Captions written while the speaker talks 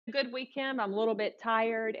good weekend. I'm a little bit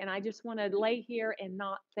tired and I just want to lay here and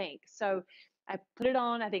not think. So I put it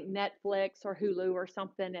on, I think Netflix or Hulu or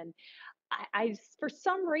something. And for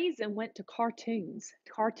some reason, went to cartoons,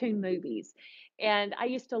 cartoon movies. And I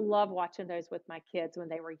used to love watching those with my kids when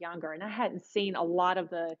they were younger. And I hadn't seen a lot of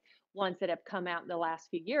the ones that have come out in the last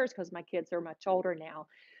few years because my kids are much older now.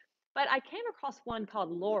 But I came across one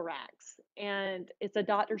called Lorax, and it's a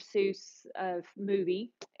Dr. Seuss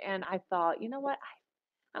movie. And I thought, you know what?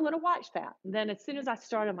 I'm going to watch that. And then as soon as I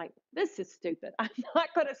started, I'm like, this is stupid. I'm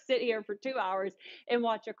not going to sit here for 2 hours and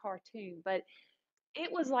watch a cartoon. But it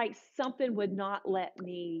was like something would not let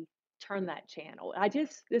me turn that channel.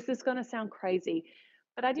 This is going to sound crazy,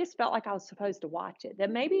 but I just felt like I was supposed to watch it. That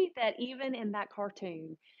maybe that even in that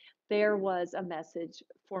cartoon, there was a message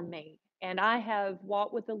for me. And I have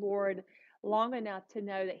walked with the Lord long enough to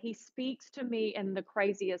know that He speaks to me in the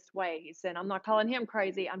craziest ways. And I'm not calling Him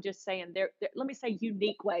crazy. I'm just saying let me say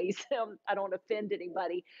unique ways. I don't offend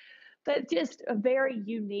anybody, but just a very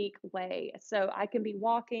unique way. So I can be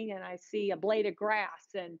walking and I see a blade of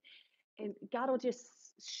grass, and God will just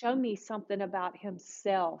show me something about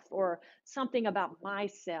Himself or something about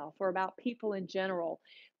myself or about people in general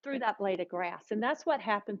through that blade of grass. And that's what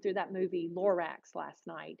happened through that movie Lorax last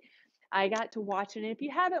night. I got to watch it. And if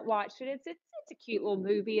you haven't watched it, it's a cute little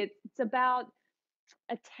movie. It's about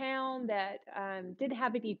a town that didn't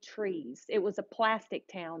have any trees. It was a plastic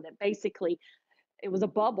town that basically it was a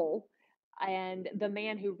bubble. And the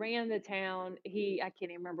man who ran the town, I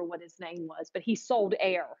can't even remember what his name was, but he sold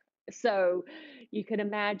air. So you can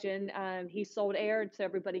imagine he sold air so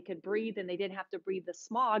everybody could breathe, and they didn't have to breathe the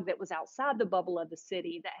smog that was outside the bubble of the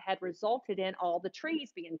city that had resulted in all the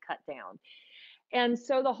trees being cut down. And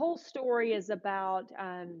so the whole story is about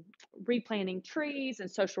replanting trees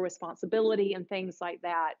and social responsibility and things like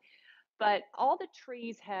that. But all the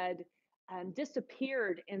trees had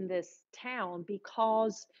disappeared in this town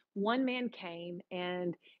because one man came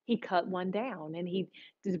and he cut one down, and he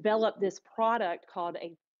developed this product called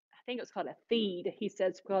I think it was called a feed. He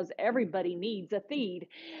says because everybody needs a feed,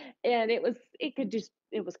 and it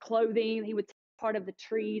was clothing. He would take part of the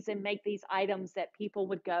trees and make these items that people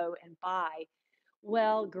would go and buy.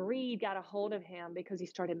 Well, greed got a hold of him because he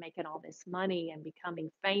started making all this money and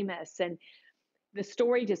becoming famous. And the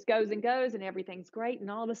story just goes and goes and everything's great.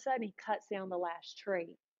 And all of a sudden, he cuts down the last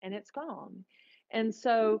tree and it's gone. And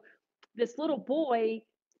so this little boy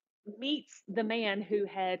meets the man who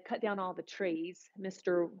had cut down all the trees,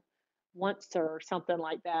 Mr. Oncer or something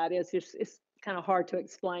like that. It's kind of hard to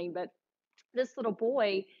explain, but this little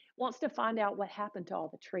boy wants to find out what happened to all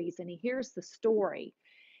the trees, and he hears the story.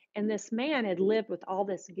 And this man had lived with all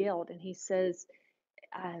this guilt, and he says,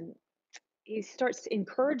 um, he starts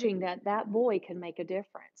encouraging that that boy can make a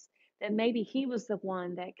difference, that maybe he was the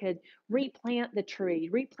one that could replant the tree,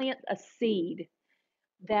 replant a seed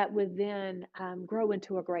that would then grow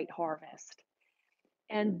into a great harvest.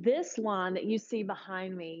 And this line that you see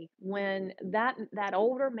behind me, when that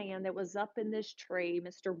older man that was up in this tree,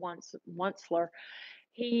 Mr. Onceler,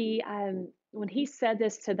 he when he said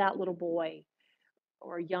this to that little boy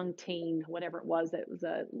or young teen, whatever it was, that was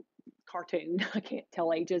a cartoon. I can't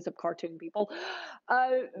tell ages of cartoon people.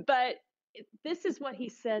 But this is what he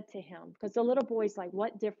said to him because the little boy's like,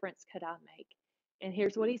 what difference could I make? And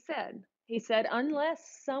here's what he said. He said, unless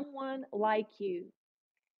someone like you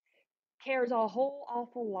cares a whole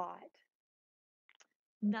awful lot,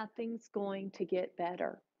 nothing's going to get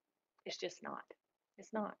better. It's just not.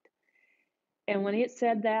 It's not. And when it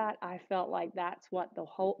said that, I felt like that's what the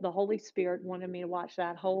Holy Spirit wanted me to watch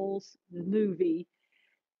that whole movie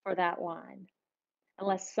for that line.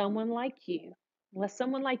 Unless someone like you, unless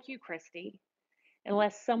someone like you, Christy,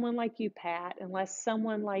 unless someone like you, Pat, unless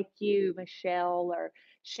someone like you, Michelle or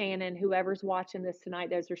Shannon, whoever's watching this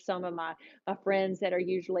tonight, those are some of my friends that are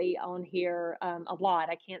usually on here a lot.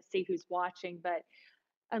 I can't see who's watching, but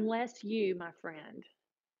unless you, my friend,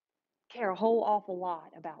 care a whole awful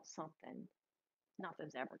lot about something,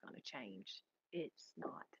 nothing's ever going to change. It's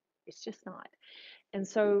not. It's just not. And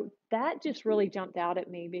so that just really jumped out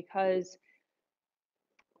at me because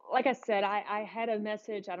like I said, I had a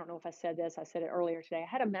message. I don't know if I said this, I said it earlier today.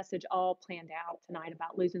 I had a message all planned out tonight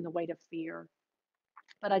about losing the weight of fear.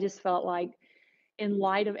 But I just felt like, in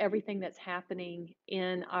light of everything that's happening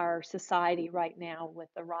in our society right now with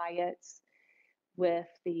the riots, with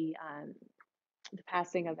the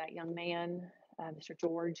passing of that young man, Mr.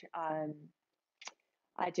 George,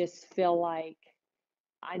 I just feel like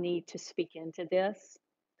I need to speak into this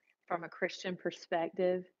from a Christian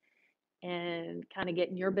perspective and kind of get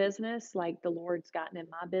in your business like the Lord's gotten in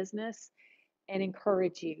my business and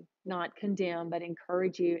encourage you, not condemn, but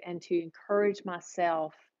encourage you and to encourage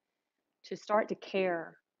myself to start to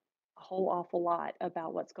care a whole awful lot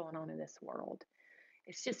about what's going on in this world.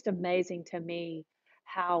 It's just amazing to me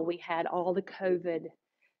how we had all the COVID-19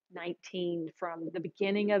 from the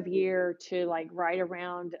beginning of year to like right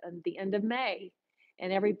around the end of May,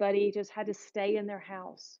 and everybody just had to stay in their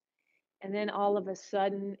house. And then all of a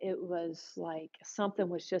sudden, it was like something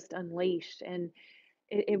was just unleashed, and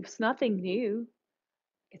it was nothing new.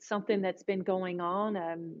 It's something that's been going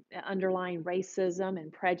on, underlying racism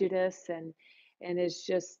and prejudice, and it's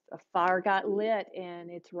just a fire got lit and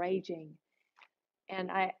it's raging. And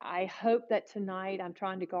I hope that tonight I'm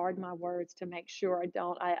trying to guard my words to make sure I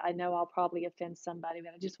don't. I know I'll probably offend somebody,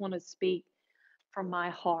 but I just want to speak from my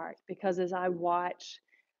heart because as I watch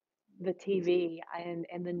the TV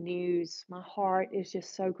and the news, my heart is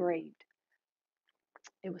just so grieved.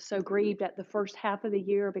 It was so grieved at the first half of the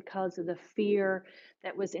year because of the fear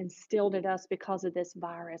that was instilled in us because of this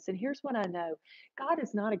virus. And here's what I know: God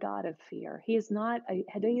is not a God of fear. He does not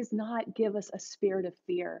give us a spirit of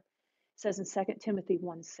fear. It says in 2 Timothy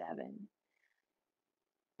 1:7.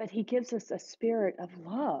 But He gives us a spirit of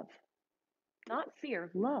love, not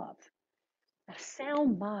fear, love, a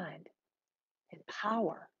sound mind and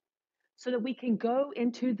power, so that we can go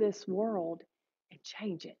into this world and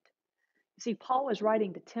change it. See, Paul was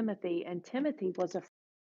writing to Timothy, and Timothy was a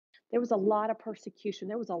there was a lot of persecution.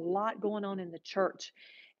 There was a lot going on in the church,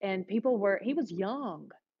 and he was young.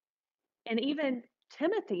 And even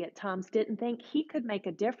Timothy at times didn't think he could make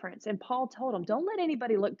a difference. And Paul told him, don't let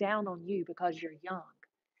anybody look down on you because you're young.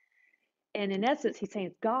 And in essence, he's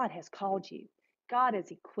saying God has called you, God has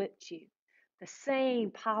equipped you. The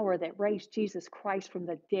same power that raised Jesus Christ from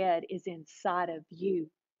the dead is inside of you,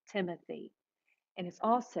 Timothy. And it's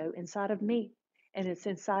also inside of me. And it's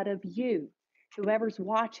inside of you. Whoever's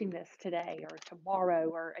watching this today or tomorrow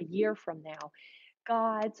or a year from now,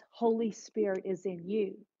 God's Holy Spirit is in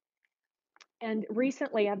you. And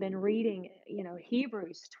recently I've been reading,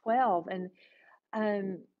 Hebrews 12 and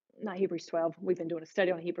um not Hebrews 12. We've been doing a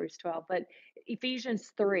study on Hebrews 12, but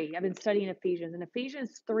Ephesians 3. I've been studying Ephesians, and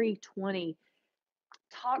Ephesians 3:20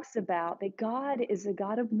 talks about that God is a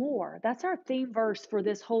God of more. That's our theme verse for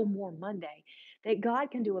this whole More Monday, that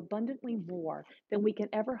God can do abundantly more than we can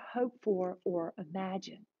ever hope for or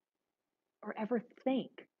imagine or ever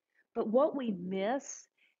think. But what we miss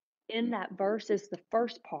in that verse is the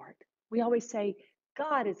first part. We always say,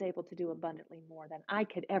 God is able to do abundantly more than I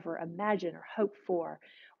could ever imagine or hope for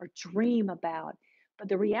or dream about. But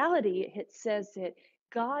the reality, it says that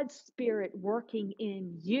God's Spirit working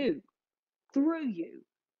in you, through you,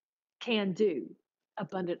 can do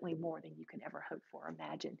abundantly more than you can ever hope for or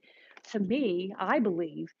imagine. To me, I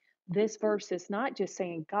believe this verse is not just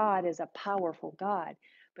saying God is a powerful God,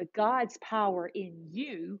 but God's power in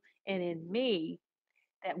you and in me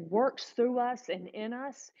that works through us and in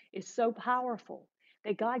us is so powerful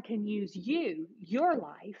that God can use you, your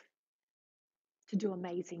life, to do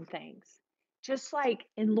amazing things. Just like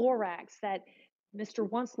in Lorax, that Mr.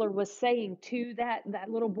 Wunsler was saying to that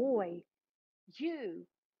little boy, you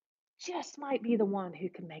just might be the one who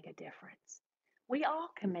can make a difference. We all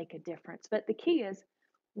can make a difference, but the key is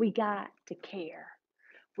we got to care.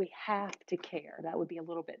 We have to care. That would be a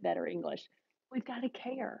little bit better English. We've got to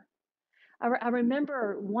care. I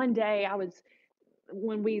remember one day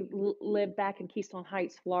when we lived back in Keystone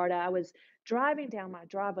Heights, Florida, I was driving down my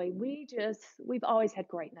driveway. We've always had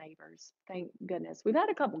great neighbors. Thank goodness. We've had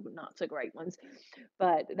a couple of not so great ones,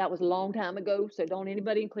 but that was a long time ago. So don't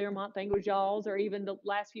anybody in Claremont think it was y'all's or even the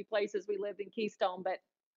last few places we lived in Keystone. But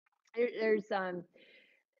there, there's, um,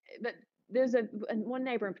 but there's one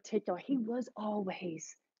neighbor in particular. He was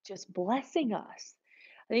always just blessing us.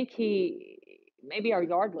 I think maybe our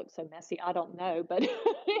yard looked so messy. I don't know, but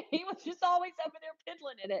he was just always over there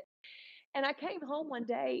piddling in it. And I came home one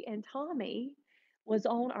day and Tommy was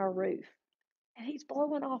on our roof and he's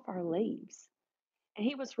blowing off our leaves. And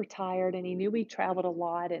he was retired and he knew we traveled a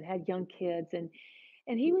lot and had young kids and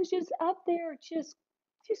he was just up there just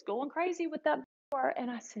going crazy with that blower. And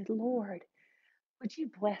I said, Lord, would you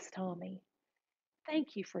bless Tommy?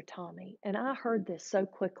 Thank you for Tommy. And I heard this so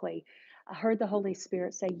quickly. I heard the Holy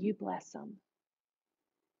Spirit say, you bless him.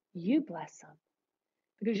 You bless him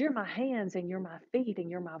because you're my hands and you're my feet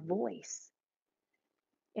and you're my voice.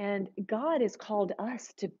 And God has called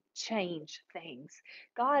us to change things.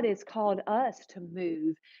 God has called us to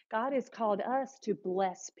move. God has called us to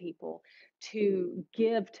bless people, to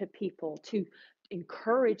give to people, to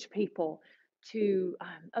encourage people, to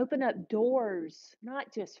open up doors,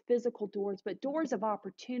 not just physical doors, but doors of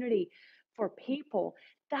opportunity for people.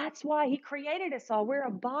 That's why He created us all. We're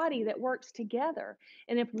a body that works together.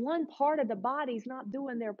 And if one part of the body's not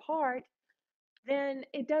doing their part, then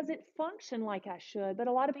it doesn't function like I should. But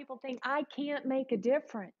a lot of people think I can't make a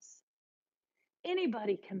difference.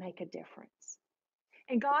 Anybody can make a difference.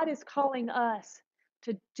 And God is calling us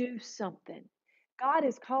to do something. God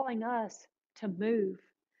is calling us to move.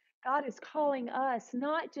 God is calling us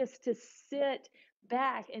not just to sit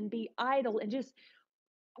back and be idle and just,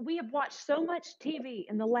 we have watched so much TV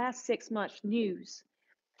in the last 6 months, news,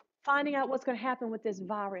 finding out what's going to happen with this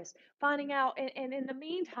virus, finding out, and in the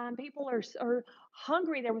meantime, people are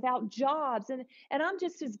hungry, they're without jobs, and I'm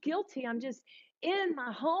just as guilty. I'm just in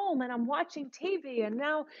my home and I'm watching TV, and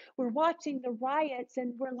now we're watching the riots,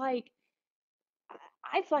 and we're like,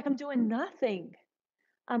 I feel like I'm doing nothing.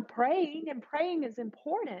 I'm praying, and praying is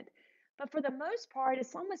important. But for the most part,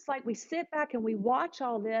 it's almost like we sit back and we watch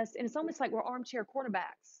all this, and it's almost like we're armchair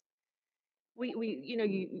quarterbacks.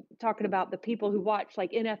 You talking about the people who watch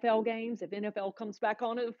like NFL games. If NFL comes back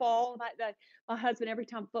on in the fall, my husband, every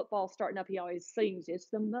time football's starting up, he always sings, "It's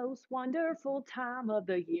the most wonderful time of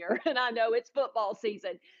the year." And I know it's football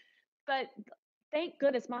season, but thank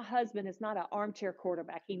goodness my husband is not an armchair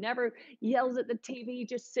quarterback. He never yells at the TV, he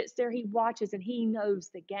just sits there, he watches, and he knows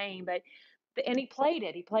the game. And he played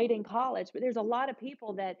it. He played in college. But there's a lot of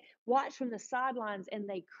people that watch from the sidelines and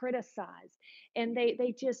they criticize. And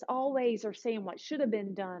they just always are saying what should have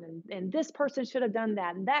been done. And this person should have done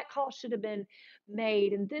that. And that call should have been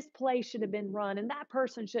made. And this play should have been run. And that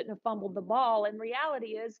person shouldn't have fumbled the ball. And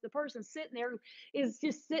reality is the person sitting there is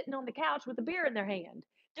just sitting on the couch with a beer in their hand,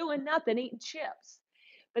 doing nothing, eating chips.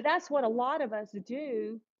 But that's what a lot of us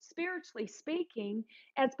do, spiritually speaking,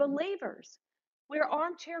 as believers. We're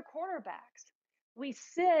armchair quarterbacks. We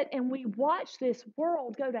sit and we watch this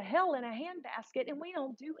world go to hell in a handbasket and we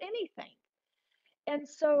don't do anything. And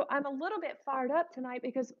so I'm a little bit fired up tonight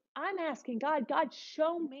because I'm asking God, God,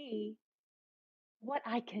 show me what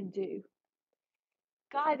I can do.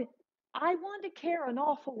 God, I want to care an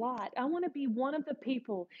awful lot. I want to be one of the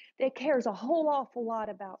people that cares a whole awful lot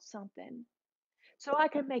about something. So I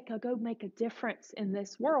can go make a difference in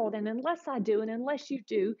this world. And unless I do, and unless you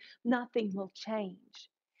do, nothing will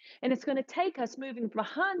change. And it's going to take us moving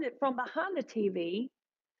behind it from behind the TV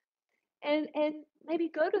and maybe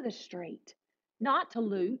go to the street, not to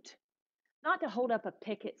loot, not to hold up a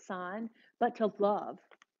picket sign, but to love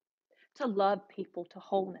people to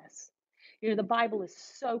wholeness. You know, the Bible is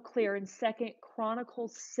so clear in Second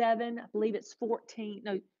Chronicles 7, I believe it's 14.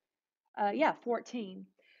 No, yeah, 14.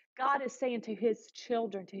 God is saying to his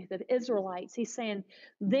children, to the Israelites, he's saying,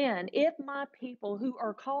 then if my people who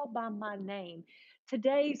are called by my name,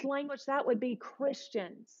 today's language, that would be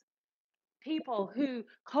Christians, people who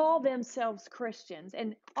call themselves Christians.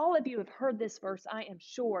 And all of you have heard this verse, I am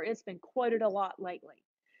sure. It's been quoted a lot lately.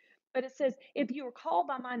 But it says, if you are called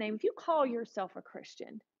by my name, if you call yourself a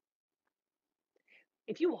Christian,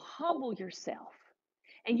 if you will humble yourself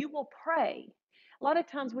and you will pray. A lot of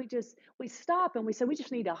times we stop and we say we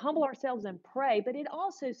just need to humble ourselves and pray, but it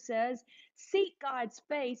also says seek God's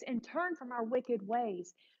face and turn from our wicked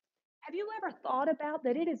ways. Have you ever thought about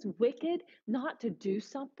that it is wicked not to do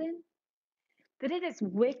something? That it is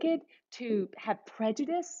wicked to have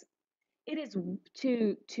prejudice? It is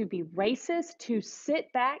to be racist, to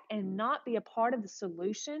sit back and not be a part of the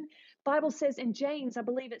solution. Bible says in James, I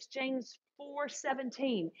believe it's James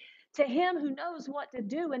 4:17, to him who knows what to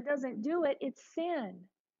do and doesn't do it, it's sin.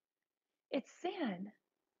 It's sin.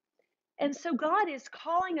 And so God is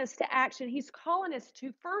calling us to action. He's calling us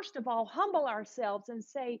to, first of all, humble ourselves and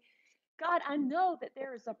say, God, I know that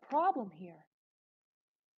there is a problem here.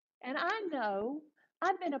 And I know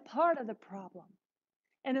I've been a part of the problem.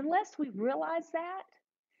 And unless we realize that,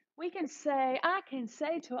 I can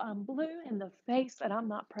say till I'm blue in the face that I'm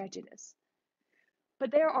not prejudiced.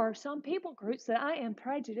 But there are some people groups that I am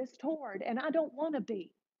prejudiced toward, and I don't want to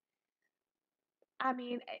be. I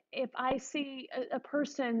mean, if I see a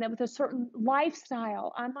person that with a certain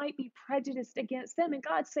lifestyle, I might be prejudiced against them. And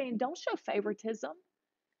God's saying, don't show favoritism.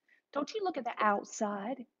 Don't you look at the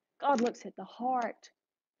outside. God looks at the heart.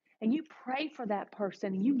 And you pray for that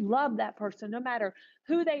person and you love that person no matter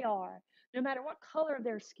who they are, no matter what color of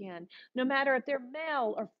their skin, no matter if they're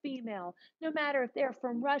male or female, no matter if they're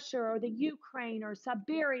from Russia or the Ukraine or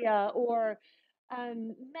Siberia or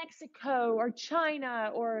Mexico or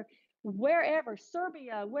China or wherever,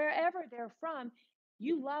 Serbia, wherever they're from,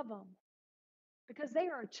 you love them because they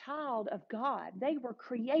are a child of God. They were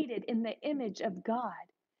created in the image of God.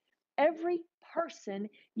 Every person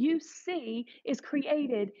you see is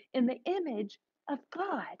created in the image of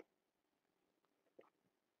God.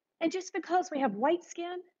 And just because we have white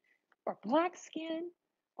skin or black skin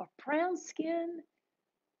or brown skin,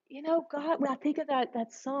 God, when I think of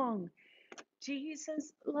that song,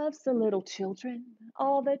 Jesus loves the little children,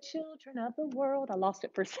 all the children of the world. I lost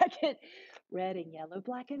it for a second. Red and yellow,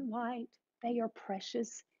 black and white, they are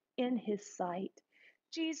precious in his sight.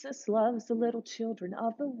 Jesus loves the little children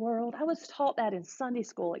of the world. I was taught that in Sunday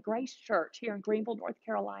school at Grace Church here in Greenville, North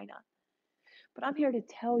Carolina. But I'm here to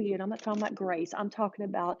tell you, and I'm not talking about Grace, I'm talking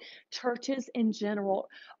about churches in general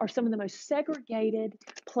are some of the most segregated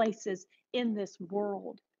places in this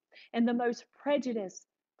world and the most prejudiced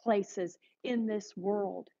places in this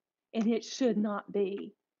world. And it should not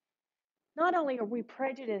be. Not only are we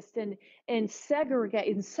prejudiced and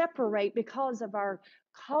segregate and separate because of our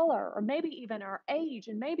color or maybe even our age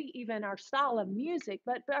and maybe even our style of music,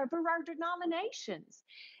 but for our denominations.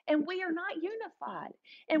 And we are not unified.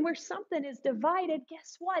 And where something is divided,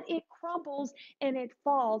 guess what? It crumbles and it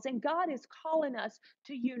falls. And God is calling us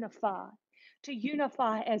to unify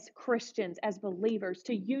as Christians, as believers,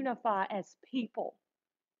 to unify as people.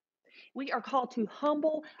 We are called to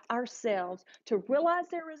humble ourselves, to realize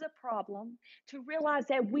there is a problem, to realize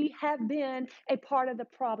that we have been a part of the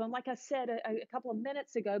problem. Like I said a couple of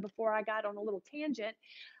minutes ago before I got on a little tangent,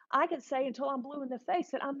 I could say until I'm blue in the face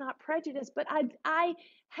that I'm not prejudiced, but I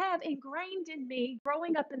have ingrained in me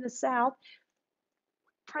growing up in the South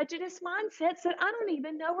prejudice mindsets that I don't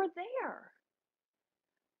even know are there.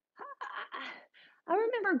 I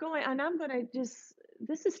remember going, and I'm going to just,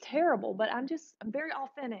 this is terrible, but I'm very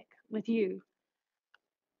authentic with you.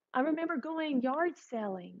 I remember going yard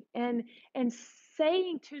selling and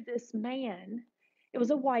saying to this man, it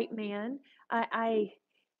was a white man, I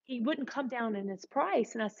he wouldn't come down in his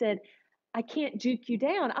price, and I said, I can't juke you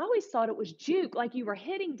down. I always thought it was juke, like you were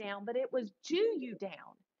hitting down, but it was Jew you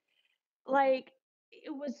down. Like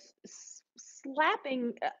it was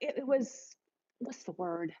slapping. It was what's the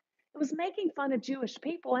word? It was making fun of Jewish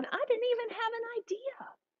people, and I didn't even have an idea.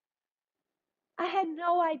 I had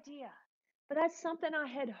no idea. But that's something I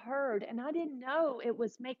had heard, and I didn't know it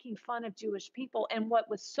was making fun of Jewish people. And what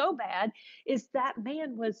was so bad is that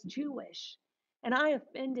man was Jewish, and I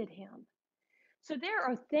offended him. So there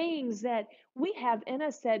are things that we have in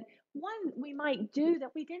us that one we might do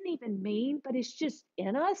that we didn't even mean, but it's just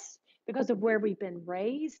in us because of where we've been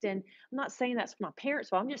raised. And I'm not saying that's my parents'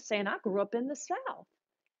 fault. I'm just saying I grew up in the South.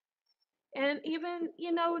 And even,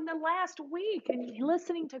 in the last week and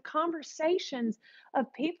listening to conversations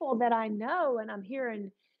of people that I know, and I'm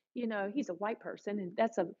hearing, he's a white person and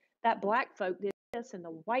that black folk did this and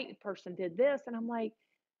the white person did this. And I'm like,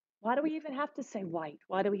 why do we even have to say white?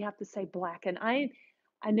 Why do we have to say black? And I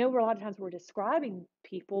know a lot of times we're describing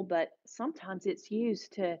people, but sometimes it's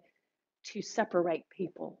used to separate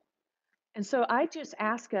people. And so I just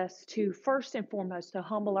ask us to first and foremost to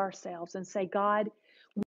humble ourselves and say, God,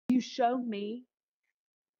 you show me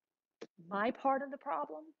my part of the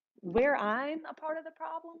problem, where I'm a part of the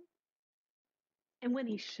problem. And when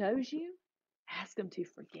he shows you, ask him to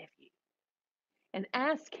forgive you and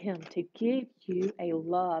ask him to give you a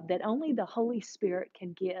love that only the Holy Spirit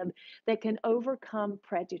can give that can overcome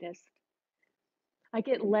prejudice. I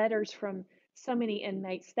get letters from so many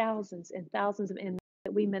inmates, thousands and thousands of inmates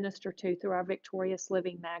that we minister to through our Victorious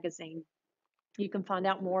Living magazine. You can find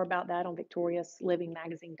out more about that on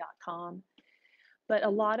victoriouslivingmagazine.com. But a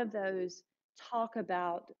lot of those talk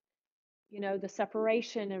about the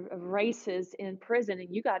separation of races in prison, and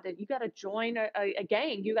you got to join a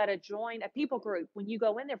gang, you got to join a people group when you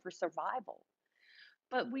go in there for survival.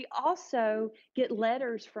 But we also get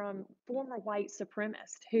letters from former white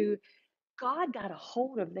supremacists who God got a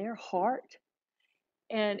hold of their heart.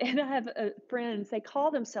 And I have friends, they call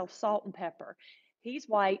themselves Salt and Pepper. He's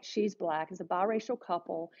white, she's black. It's a biracial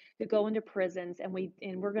couple who go into prisons, and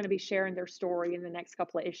we're going to be sharing their story in the next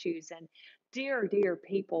couple of issues. And dear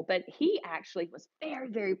people, but he actually was very,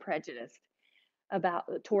 very prejudiced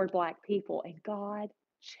toward black people, and God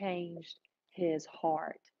changed his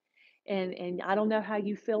heart. And I don't know how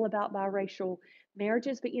you feel about biracial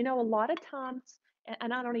marriages, but a lot of times,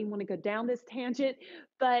 and I don't even want to go down this tangent,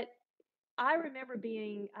 but I remember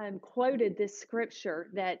being quoted this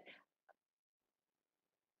scripture that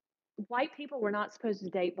white people were not supposed to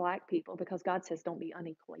date black people because God says don't be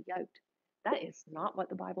unequally yoked. That is not what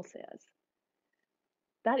the Bible says.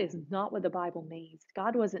 That is not what the Bible means.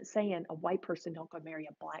 God wasn't saying a white person don't go marry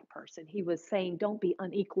a black person. He was saying don't be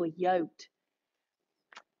unequally yoked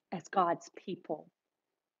as God's people.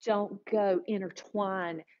 Don't go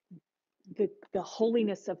intertwine the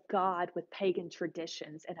holiness of God with pagan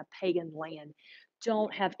traditions and a pagan land.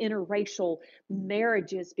 Don't have interracial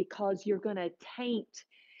marriages because you're going to taint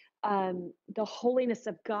the holiness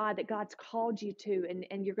of God that God's called you to, and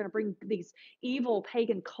you're going to bring these evil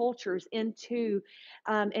pagan cultures into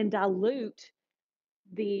and dilute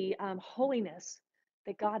the holiness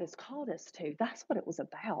that God has called us to. That's what it was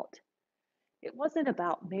about. It wasn't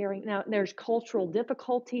about marrying. Now, there's cultural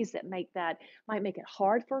difficulties that might make it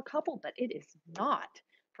hard for a couple, but it is not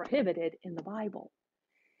prohibited in the Bible.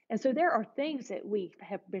 And so there are things that we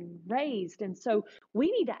have been raised. And so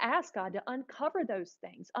we need to ask God to uncover those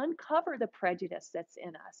things, uncover the prejudice that's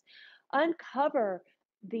in us, uncover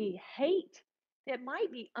the hate that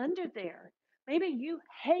might be under there. Maybe you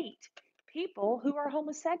hate people who are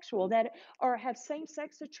homosexual that or have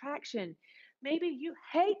same-sex attraction. Maybe you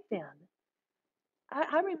hate them.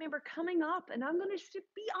 I remember coming up, and I'm going to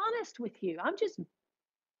be honest with you. I'm just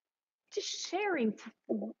sharing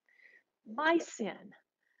my sin.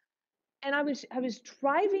 And I was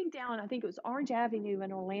driving down, I think it was Orange Avenue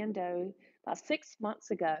in Orlando about 6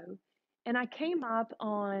 months ago, and I came up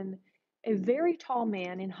on a very tall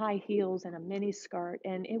man in high heels and a mini skirt,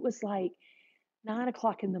 and it was like 9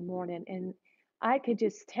 o'clock in the morning, and I could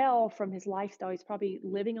just tell from his lifestyle, he's probably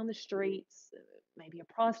living on the streets, maybe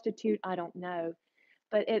a prostitute, I don't know.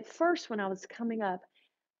 But at first, when I was coming up,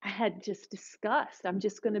 I had just disgust. I'm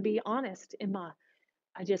just going to be honest.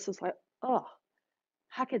 I just was like, oh,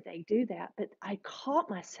 how could they do that? But I caught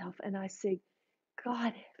myself and I said,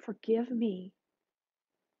 God, forgive me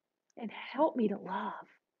and help me to love.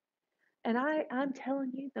 And I'm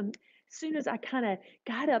telling you, as soon as I kind of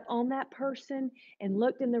got up on that person and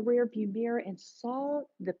looked in the rear view mirror and saw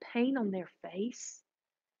the pain on their face,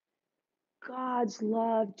 God's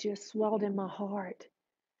love just swelled in my heart.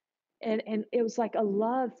 And it was like a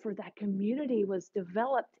love for that community was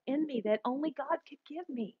developed in me that only God could give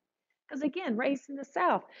me. Because again, raised in the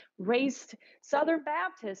South, raised Southern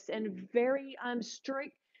Baptist and very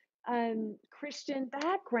strict Christian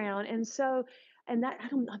background. And so, and that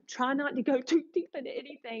I'm trying not to go too deep into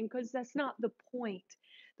anything because that's not the point.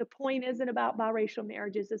 The point isn't about biracial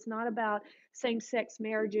marriages. It's not about same-sex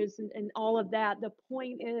marriages and all of that. The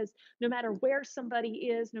point is no matter where somebody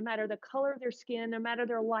is, no matter the color of their skin, no matter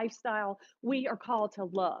their lifestyle, we are called to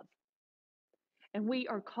love. And we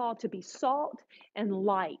are called to be salt and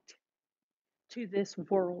light to this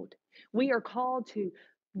world. We are called to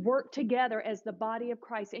work together as the body of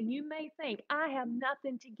Christ. And you may think, I have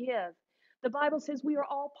nothing to give. The Bible says we are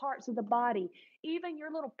all parts of the body. Even your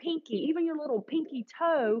little pinky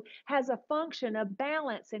toe has a function of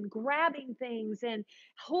balance and grabbing things and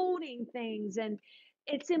holding things. And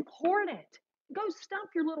it's important. Go stump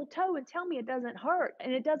your little toe and tell me it doesn't hurt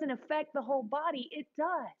and it doesn't affect the whole body. It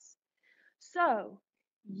does. So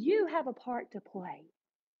you have a part to play.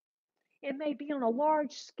 It may be on a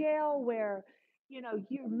large scale where,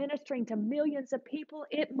 you're ministering to millions of people.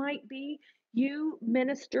 It might be you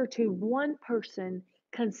minister to one person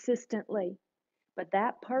consistently, but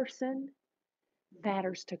that person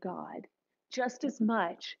matters to God just as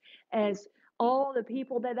much as all the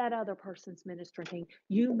people that other person's ministering.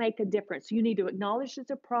 You make a difference. You need to acknowledge there's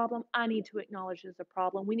a problem. I need to acknowledge there's a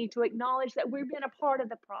problem. We need to acknowledge that we've been a part of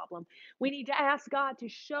the problem. We need to ask God to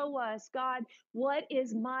show us, God, what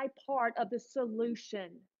is my part of the solution?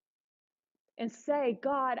 And say,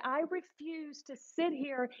 God, I refuse to sit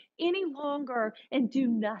here any longer and do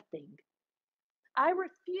nothing. I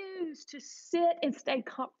refuse to sit and stay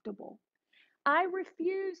comfortable. I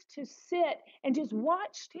refuse to sit and just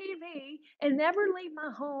watch TV and never leave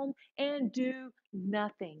my home and do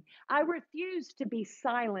nothing. I refuse to be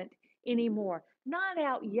silent anymore, not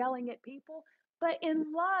out yelling at people, but in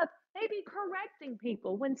love, maybe correcting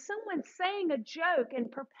people. When someone's saying a joke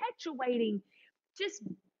and perpetuating just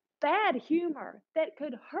bad humor that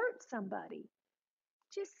could hurt somebody,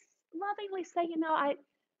 just lovingly say,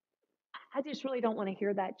 I just really don't want to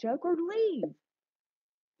hear that joke, or leave,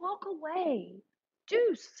 walk away,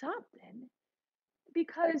 do something.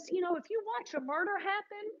 Because, if you watch a murder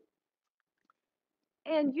happen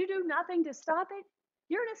and you do nothing to stop it,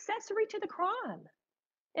 you're an accessory to the crime.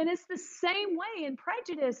 And it's the same way in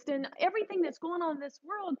prejudice and everything that's going on in this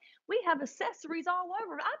world. We have accessories all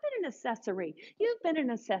over. I've been an accessory. You've been an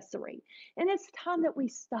accessory. And it's time that we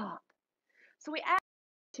stop. So we ask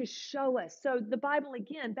to show us. So the Bible,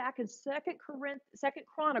 again, back in Second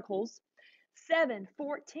Chronicles 7:14,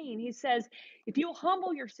 he says, if you'll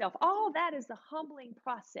humble yourself, all that is the humbling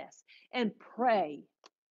process, and pray.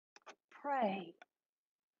 Pray.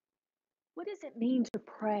 What does it mean to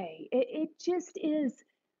pray? It just is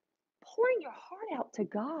pouring your heart out to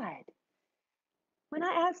God. When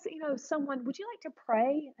I ask, someone, would you like to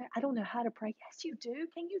pray? I don't know how to pray. Yes, you do.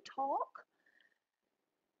 Can you talk?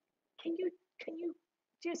 Can you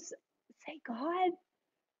just say, God,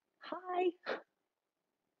 hi,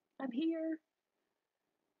 I'm here.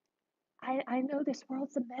 I know this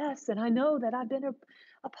world's a mess, and I know that I've been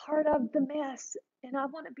a part of the mess, and I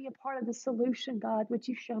want to be a part of the solution, God. Would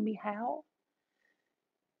you show me how?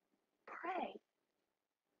 Pray.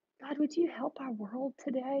 God, would you help our world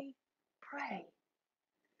today? Pray.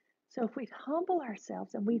 So if we'd humble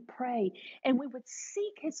ourselves and we pray and we would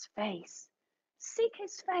seek his face,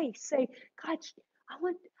 say, God, I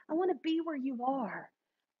want, I want to be where you are.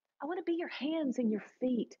 I want to be your hands and your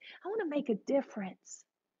feet. I want to make a difference.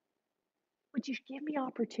 Would you give me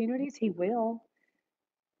opportunities? He will.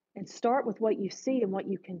 And start with what you see and what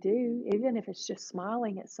you can do, even if it's just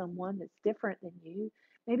smiling at someone that's different than you.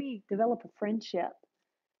 Maybe develop a friendship.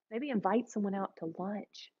 Maybe invite someone out to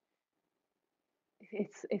lunch.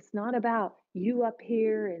 It's not about you up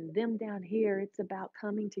here and them down here. It's about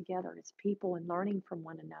coming together as people and learning from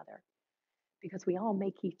one another because we all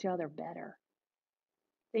make each other better.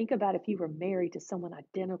 Think about if you were married to someone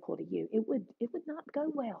identical to you. It would not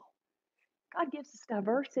go well. God gives us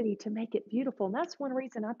diversity to make it beautiful. And that's one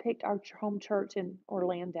reason I picked our home church in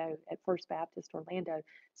Orlando at First Baptist Orlando.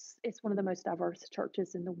 It's one of the most diverse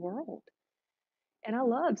churches in the world. And I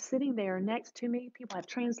love sitting there next to me. People have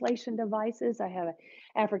translation devices. I have an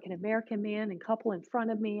African American man and couple in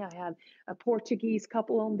front of me. I have a Portuguese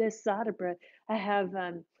couple on this side. I have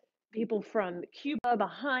people from Cuba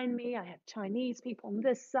behind me. I have Chinese people on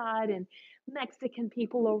this side and Mexican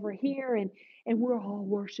people over here. And we're all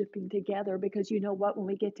worshiping together because you know what? When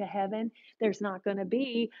we get to heaven, there's not going to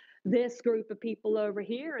be this group of people over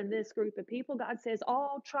here and this group of people. God says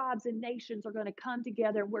all tribes and nations are going to come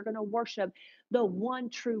together and we're going to worship the one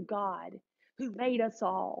true God who made us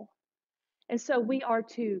all. And so we are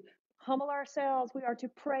to humble ourselves, we are to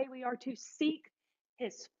pray, we are to seek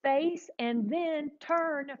his face and then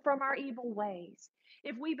turn from our evil ways.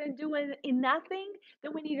 If we've been doing nothing,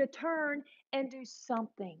 then we need to turn and do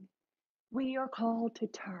something. We are called to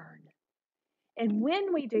turn. And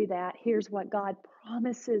when we do that, here's what God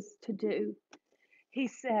promises to do. He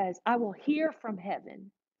says, I will hear from heaven.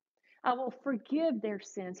 I will forgive their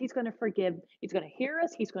sins. He's going to forgive. He's going to hear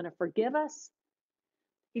us. He's going to forgive us.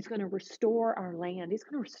 He's going to restore our land. He's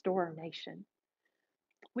going to restore our nation.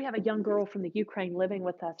 We have a young girl from the Ukraine living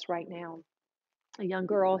with us right now, a young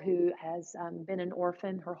girl who has been an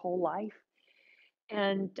orphan her whole life.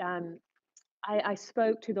 And I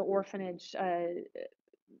spoke to the orphanage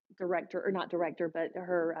director, or not director, but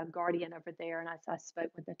her guardian over there. And I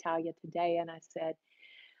spoke with Natalia today, and I said,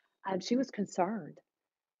 she was concerned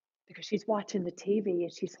because she's watching the TV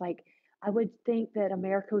and she's like, I would think that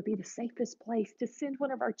America would be the safest place to send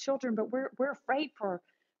one of our children, but we're afraid for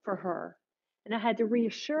her. And I had to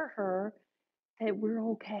reassure her that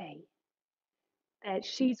we're okay, that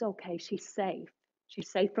she's okay, she's safe.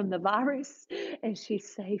 She's safe from the virus and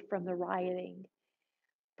she's safe from the rioting.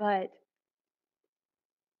 But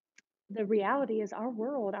the reality is our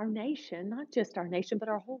world, our nation, not just our nation, but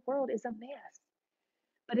our whole world is a mess.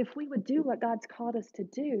 But if we would do what God's called us to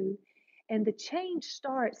do, and the change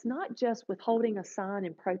starts not just with holding a sign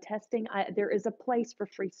and protesting, there is a place for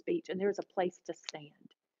free speech and there's a place to stand.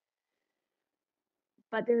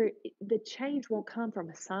 But the change won't come from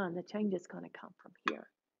a sign, the change is going to come from here.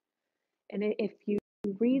 And if you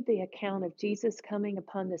read the account of Jesus coming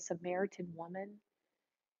upon the Samaritan woman,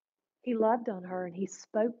 he loved on her and he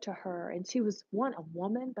spoke to her, and she was a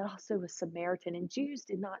woman, but also a Samaritan. And Jews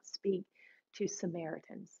did not speak to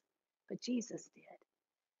Samaritans, but Jesus did.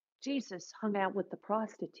 Jesus hung out with the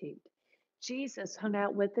prostitute. Jesus hung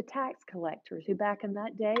out with the tax collectors, who back in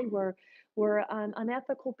that day were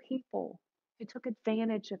unethical people who took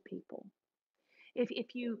advantage of people.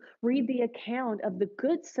 If you read the account of the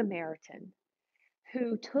Good Samaritan,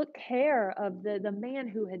 who took care of the man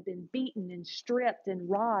who had been beaten and stripped and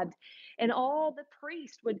robbed, and all the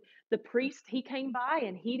priest, he came by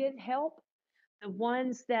and he didn't help. The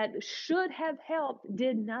ones that should have helped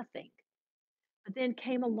did nothing. But then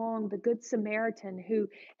came along the Good Samaritan who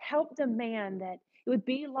helped a man that it would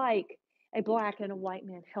be like a black and a white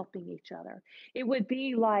man helping each other. It would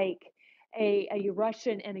be like a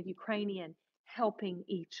Russian and a Ukrainian helping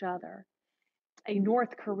each other, a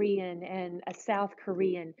North Korean and a South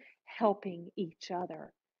Korean helping each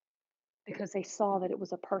other because they saw that it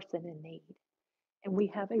was a person in need. And we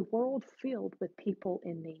have a world filled with people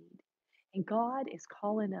in need. And God is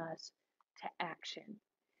calling us to action.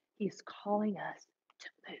 He is calling us to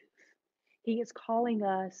move. He is calling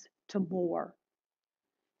us to more.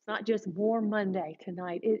 It's not just more Monday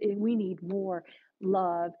tonight. We need more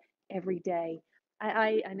love every day.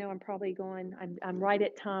 I know I'm probably going, I'm right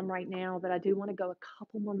at time right now, but I do want to go a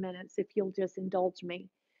couple more minutes if you'll just indulge me.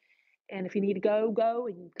 And if you need to go, go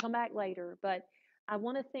and come back later. But I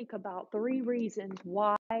want to think about 3 reasons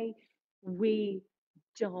why we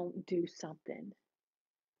don't do something.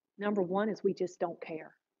 Number one is we just don't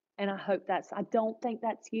care. And I don't think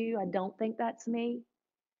that's you. I don't think that's me.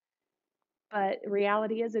 But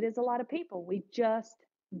reality is, it is a lot of people. We just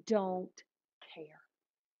don't care.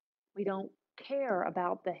 We don't care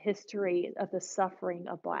about the history of the suffering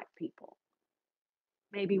of Black people.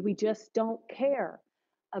 Maybe we just don't care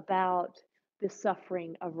about the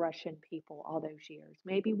suffering of Russian people all those years.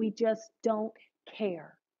 Maybe we just don't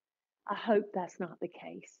care. I hope that's not the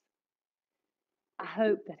case. I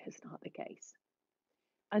hope that is not the case.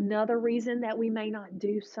 Another reason that we may not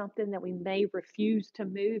do something, that we may refuse to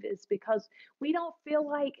move, is because we don't feel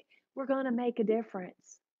like we're going to make a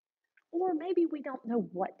difference. Or maybe we don't know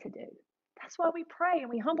what to do. That's why we pray and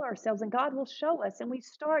we humble ourselves, and God will show us. And we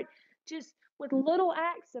start just with little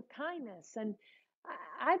acts of kindness. And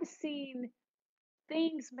I've seen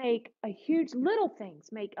little things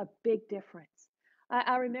make a big difference.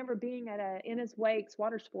 I remember being at a Innis Wakes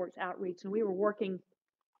water sports outreach, and we were working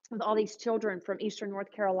with all these children from Eastern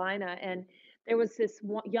North Carolina, and there was this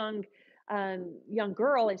young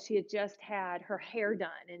girl, and she had just had her hair done,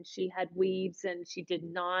 and she had weaves, and she did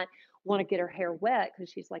not want to get her hair wet because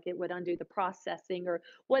she's like it would undo the processing or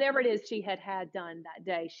whatever it is she had done that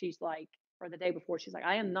day. She's like, or the day before, she's like,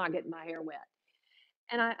 I am not getting my hair wet.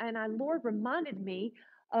 And I Lord reminded me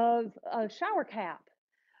of a shower cap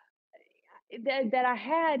that I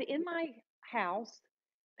had in my house.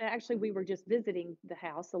 Actually, we were just visiting the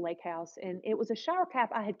house, the lake house, and it was a shower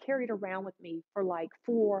cap I had carried around with me for like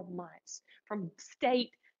 4 months, from state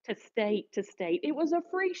to state to state. It was a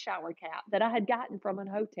free shower cap that I had gotten from an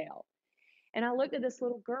hotel. And I looked at this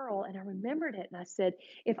little girl and I remembered it, and I said,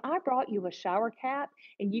 if I brought you a shower cap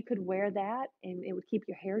and you could wear that and it would keep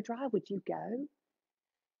your hair dry, would you go?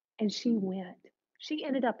 And she went. She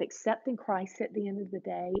ended up accepting Christ at the end of the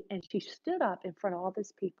day, and she stood up in front of all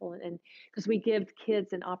these people, and because we give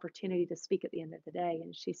kids an opportunity to speak at the end of the day,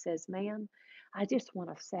 and she says, "Ma'am, I just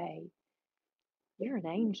want to say you're an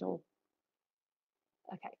angel."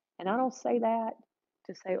 Okay, and I don't say that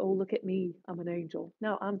to say, "Oh, look at me, I'm an angel."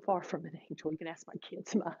 No, I'm far from an angel. You can ask my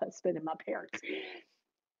kids, my husband, and my parents.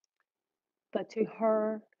 But to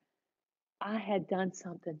her, I had done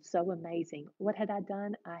something so amazing. What had I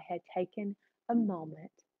done? I had taken a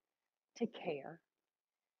moment to care,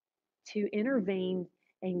 to intervene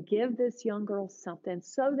and give this young girl something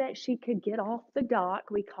so that she could get off the dock,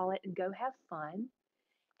 we call it, and go have fun.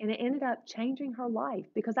 And it ended up changing her life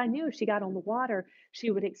because I knew if she got on the water, she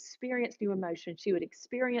would experience new emotions, she would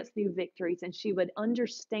experience new victories, and she would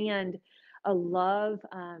understand a love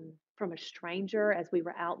from a stranger as we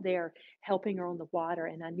were out there helping her on the water.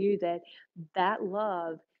 And I knew that that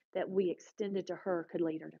love that we extended to her could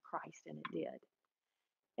lead her to Christ, and it did.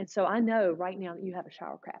 And so I know right now that you have a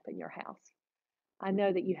shower cap in your house. I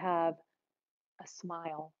know that you have a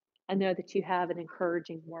smile. I know that you have an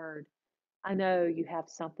encouraging word. I know you have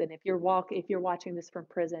something. If you're watching this from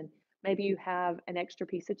prison, maybe you have an extra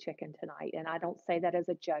piece of chicken tonight. And I don't say that as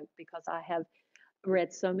a joke because I have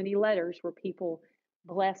read so many letters where people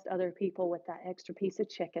blessed other people with that extra piece of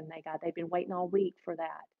chicken they got. They've been waiting all week for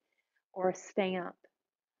that. Or a stamp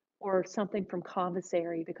or something from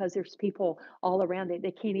commissary because there's people all around it.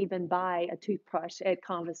 They can't even buy a toothbrush at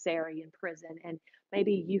commissary in prison. And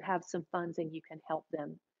maybe you have some funds and you can help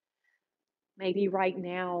them. Maybe right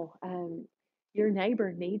now, your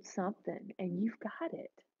neighbor needs something and you've got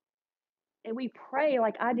it. And we pray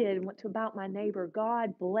like I did and went to about my neighbor.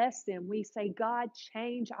 God bless them. We say, God,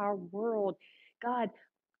 change our world. God,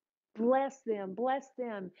 bless them,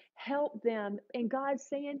 help them. And God's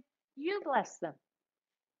saying, you bless them,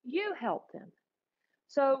 you help them.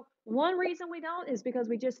 So, one reason we don't is because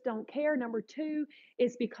we just don't care. Number two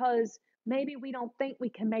is because maybe we don't think we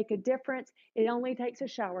can make a difference. It only takes a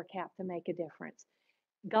shower cap to make a difference.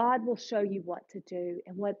 God will show you what to do,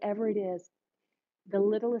 and whatever it is, the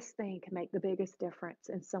littlest thing can make the biggest difference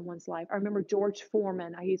in someone's life. I remember George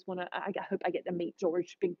Foreman. I hope I get to meet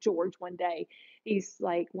Big George one day. He's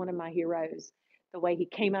like one of my heroes. The way he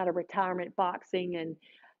came out of retirement boxing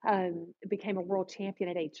and became a world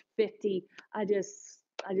champion at age 50. I just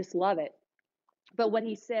love it. But what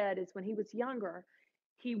he said is when he was younger,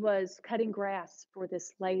 he was cutting grass for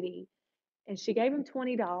this lady, and she gave him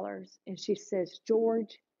 $20, and she says,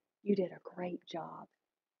 George, you did a great job.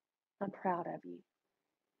 I'm proud of you.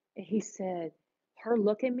 And he said, her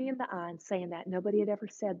looking me in the eye and saying that nobody had ever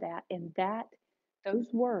said that, and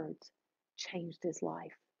those words changed his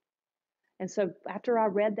life. And so after I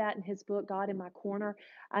read that in his book, God in My Corner,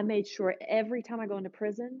 I made sure every time I go into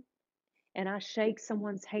prison and I shake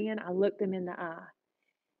someone's hand, I look them in the eye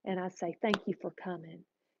and I say, thank you for coming.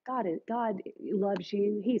 God loves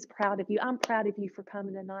you. He's proud of you. I'm proud of you for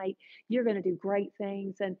coming tonight. You're going to do great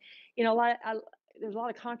things. And there's a lot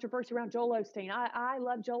of controversy around Joel Osteen. I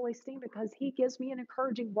love Joel Osteen because he gives me an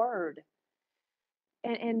encouraging word.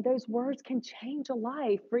 And those words can change a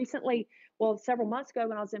life. Recently, well, several months ago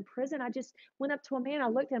when I was in prison, I just went up to a man. I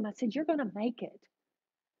looked at him. I said, "You're going to make it."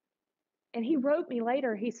 And he wrote me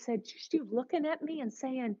later. He said, "Just you looking at me and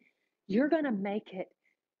saying, 'You're going to make it,'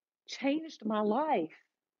 changed my life.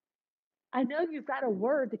 I know you've got a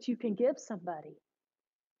word that you can give somebody.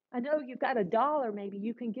 I know you've got a dollar maybe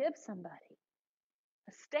you can give somebody,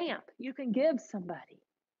 a stamp you can give somebody.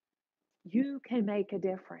 You can make a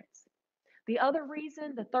difference." The other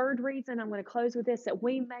reason, the third reason, I'm going to close with this, that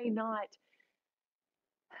we may not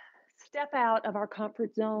step out of our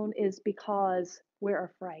comfort zone is because we're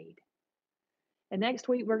afraid. And next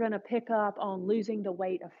week, we're going to pick up on losing the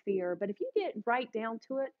weight of fear. But if you get right down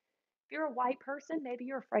to it, if you're a white person, maybe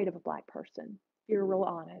you're afraid of a black person, if you're real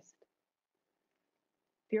honest.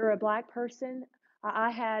 If you're a black person, I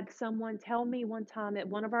had someone tell me one time at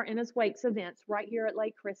one of our Inna's Wakes events right here at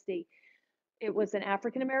Lake Christie. It was an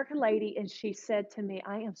African American lady, and she said to me,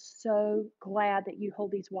 "I am so glad that you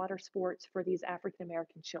hold these water sports for these African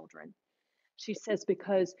American children." She says,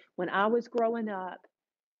 "Because when I was growing up,"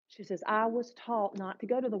 she says, "I was taught not to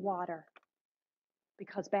go to the water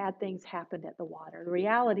because bad things happened at the water. The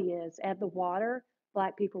reality is, at the water,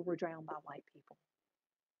 black people were drowned by white people."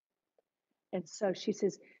 And so she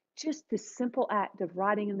says, just the simple act of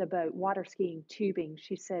riding in the boat, water skiing, tubing,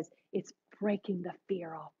 she says, it's breaking the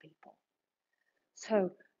fear off people.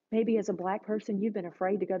 So maybe as a black person, you've been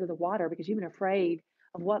afraid to go to the water because you've been afraid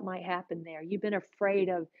of what might happen there. You've been afraid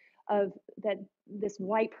of that this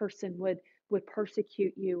white person would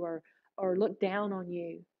persecute you or look down on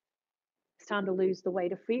you. It's time to lose the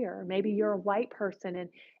weight of fear. Maybe you're a white person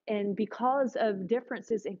and because of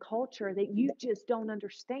differences in culture that you just don't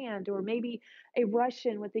understand, or maybe a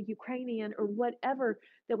Russian with a Ukrainian or whatever,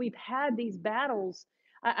 that we've had these battles.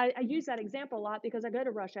 I use that example a lot because I go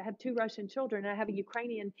to Russia. I have two Russian children. And I have a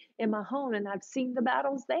Ukrainian in my home, and I've seen the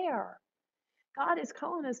battles there. God is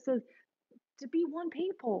calling us to be one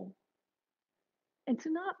people and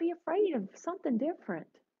to not be afraid of something different,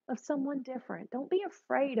 of someone different. Don't be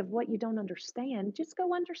afraid of what you don't understand. Just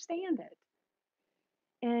go understand it,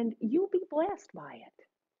 and you'll be blessed by it.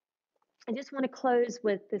 I just want to close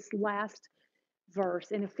with this last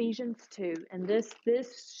verse in Ephesians 2, and this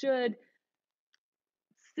should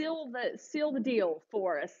seal the deal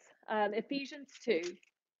for us. Ephesians 2,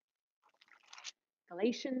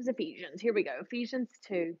 Galatians, Ephesians. Here we go. Ephesians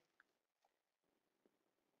 2.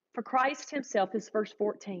 For Christ himself, this is verse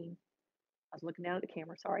 14. I was looking down at the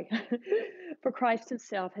camera, sorry. For Christ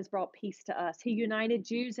himself has brought peace to us. He united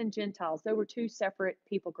Jews and Gentiles. There were two separate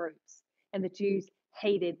people groups, and the Jews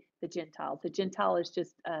hated the Gentiles. The Gentile is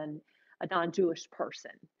just a non-Jewish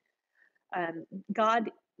person.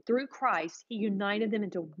 God, through Christ, he united them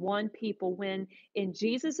into one people when in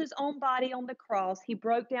Jesus' own body on the cross, he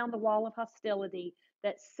broke down the wall of hostility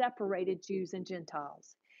that separated Jews and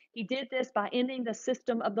Gentiles. He did this by ending the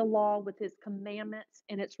system of the law with his commandments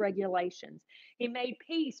and its regulations. He made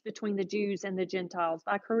peace between the Jews and the Gentiles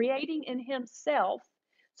by creating in himself.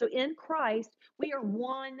 So in Christ, we are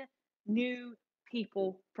one new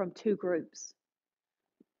people from two groups.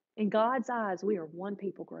 In God's eyes, we are one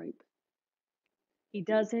people group. He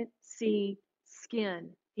doesn't see skin.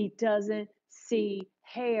 He doesn't see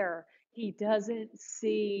hair. He doesn't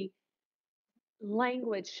see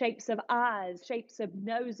language, shapes of eyes, shapes of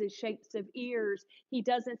noses, shapes of ears. He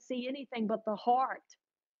doesn't see anything but the heart.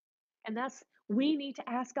 And we need to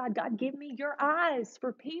ask God, God, give me your eyes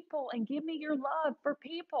for people and give me your love for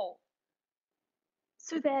people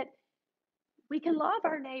so that we can love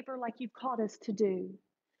our neighbor like you've called us to do.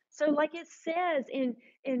 So like it says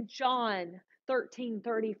in John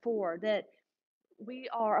 13:34, that we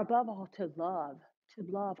are above all to love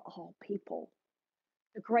all people.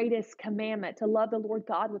 The greatest commandment, to love the Lord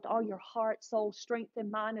God with all your heart, soul, strength,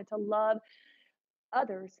 and mind, and to love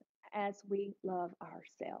others as we love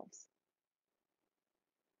ourselves.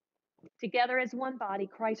 Together as one body,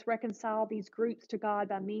 Christ reconciled these groups to God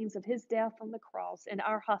by means of his death on the cross, and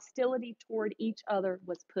our hostility toward each other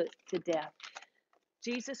was put to death.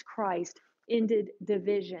 Jesus Christ ended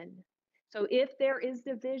division. So if there is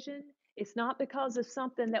division, it's not because of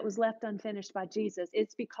something that was left unfinished by Jesus.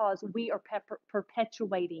 It's because we are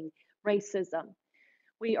perpetuating racism.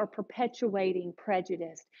 We are perpetuating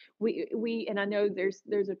prejudice. And I know there's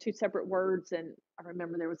two separate words, and I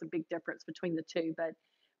remember there was a big difference between the two, but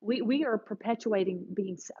we are perpetuating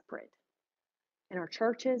being separate in our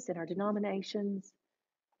churches, in our denominations,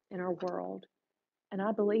 in our world. And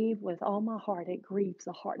I believe with all my heart it grieves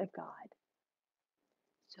the heart of God.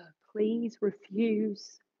 So please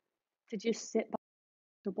refuse to just sit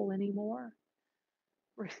comfortable anymore.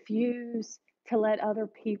 Refuse to let other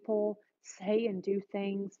people say and do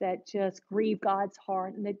things that just grieve God's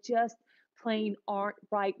heart and that just plain aren't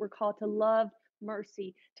right. We're called to love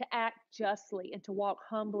mercy, to act justly, and to walk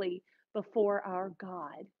humbly before our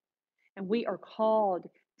God. And we are called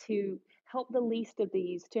to help the least of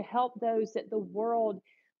these, to help those that the world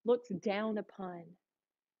looks down upon.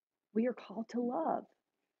 We are called to love.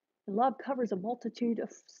 And love covers a multitude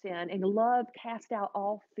of sin, and love casts out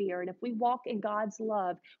all fear. And if we walk in God's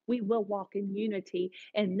love, we will walk in unity,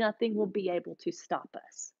 and nothing will be able to stop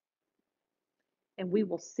us. And we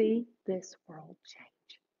will see this world change.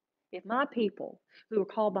 If my people who are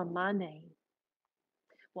called by my name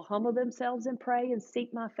will humble themselves and pray and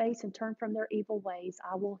seek my face and turn from their evil ways,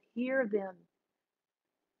 I will hear them.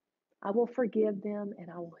 I will forgive them and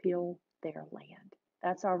I will heal their land.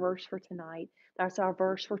 That's our verse for tonight. That's our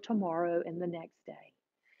verse for tomorrow and the next day.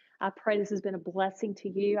 I pray this has been a blessing to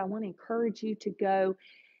you. I want to encourage you to go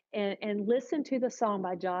and listen to the song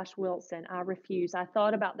by Josh Wilson, I Refuse. I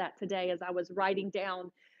thought about that today as I was writing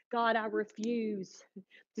down, God, I refuse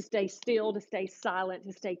to stay still, to stay silent,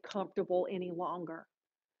 to stay comfortable any longer.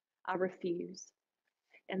 I refuse.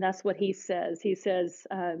 And that's what he says. He says,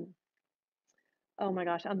 oh my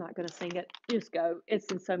gosh, I'm not going to sing it. Just go.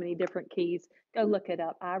 It's in so many different keys. Go look it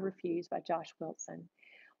up. I Refuse by Josh Wilson.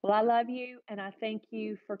 Well, I love you and I thank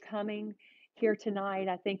you for coming here tonight.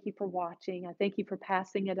 I thank you for watching. I thank you for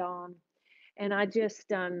passing it on. And I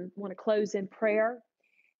just want to close in prayer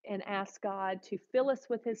and ask God to fill us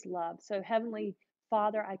with his love. So, Heavenly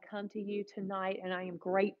Father, I come to you tonight and I am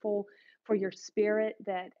grateful for your spirit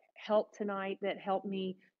that helped tonight, that helped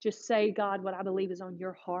me just say, God, what I believe is on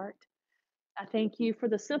your heart. I thank you for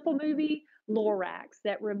the simple movie Lorax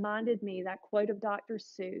that reminded me that quote of Dr.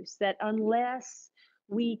 Seuss that unless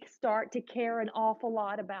we start to care an awful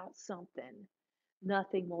lot about something,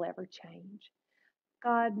 nothing will ever change.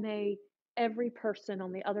 God, may every person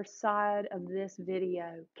on the other side of this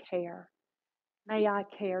video care. May I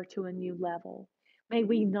care to a new level. May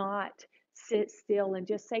we not sit still and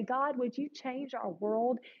just say, God, would you change our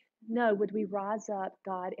world? No, would we rise up,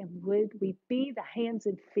 God, and would we be the hands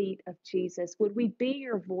and feet of Jesus? Would we be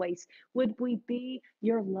your voice? Would we be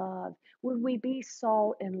your love? Would we be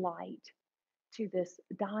salt and light to this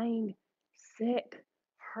dying, sick,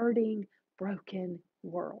 hurting, broken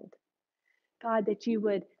world? God, that you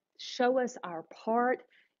would show us our part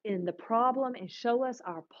in the problem and show us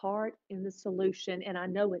our part in the solution. And I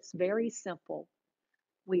know it's very simple.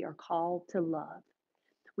 We are called to love.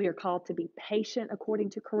 We are called to be patient,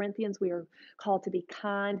 according to Corinthians. We are called to be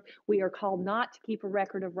kind. We are called not to keep a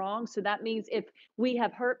record of wrong. So that means if we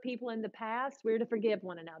have hurt people in the past, we're to forgive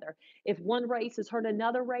one another. If one race has hurt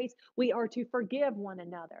another race, we are to forgive one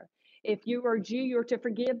another. If you are Jew, you're to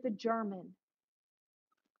forgive the German.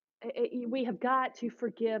 We have got to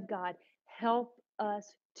forgive, God. Help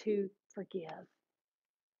us to forgive,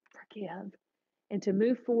 forgive, and to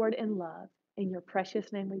move forward in love. In your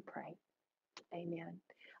precious name we pray. Amen.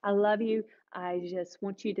 I love you. I just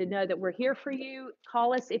want you to know that we're here for you.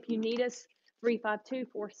 Call us if you need us,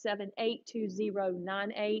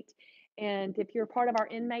 352-478-2098. And if you're part of our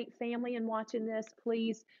inmate family and watching this,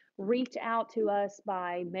 please reach out to us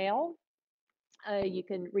by mail. You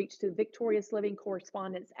can reach to Victorious Living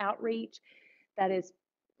Correspondence Outreach. That is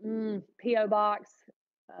P.O. Box.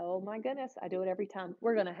 Oh my goodness, I do it every time.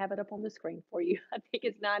 We're going to have it up on the screen for you. I think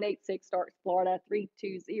it's 986 Starks, Florida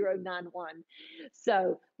 32091.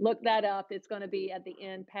 So look that up. It's going to be at the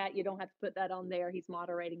end. Pat, you don't have to put that on there. He's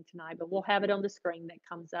moderating tonight, but we'll have it on the screen that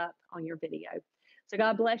comes up on your video. So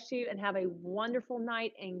God bless you and have a wonderful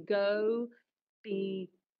night and go be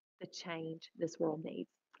the change this world needs.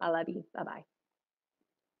 I love you. Bye-bye.